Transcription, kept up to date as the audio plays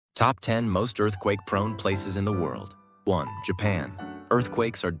Top 10 most earthquake-prone places in the world. 1. Japan.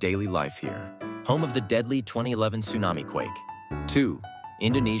 Earthquakes are daily life here. Home of the deadly 2011 tsunami quake. 2.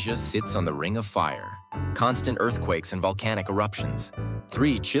 Indonesia sits on the Ring of Fire. Constant earthquakes and volcanic eruptions.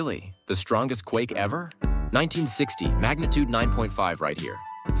 3. Chile. The strongest quake ever? 1960, magnitude 9.5 right here.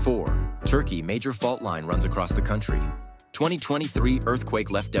 4. Turkey. Major fault line runs across the country. 2023 earthquake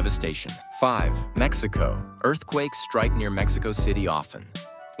left devastation. 5. Mexico. Earthquakes strike near Mexico City often.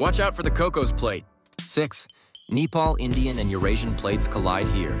 Watch out for the Cocos Plate. 6. Nepal, Indian, and Eurasian plates collide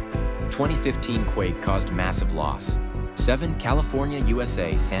here. 2015 quake caused massive loss. 7. California,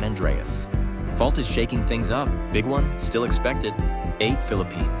 USA, San Andreas. Fault is shaking things up. Big one, still expected. 8.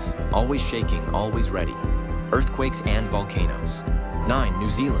 Philippines. Always shaking, always ready. Earthquakes and volcanoes. 9. New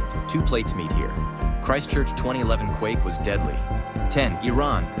Zealand. 2 plates meet here. Christchurch 2011 quake was deadly. 10.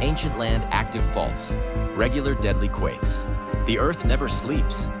 Iran. Ancient land, active faults. Regular deadly quakes. The Earth never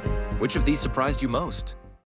sleeps. Which of these surprised you most?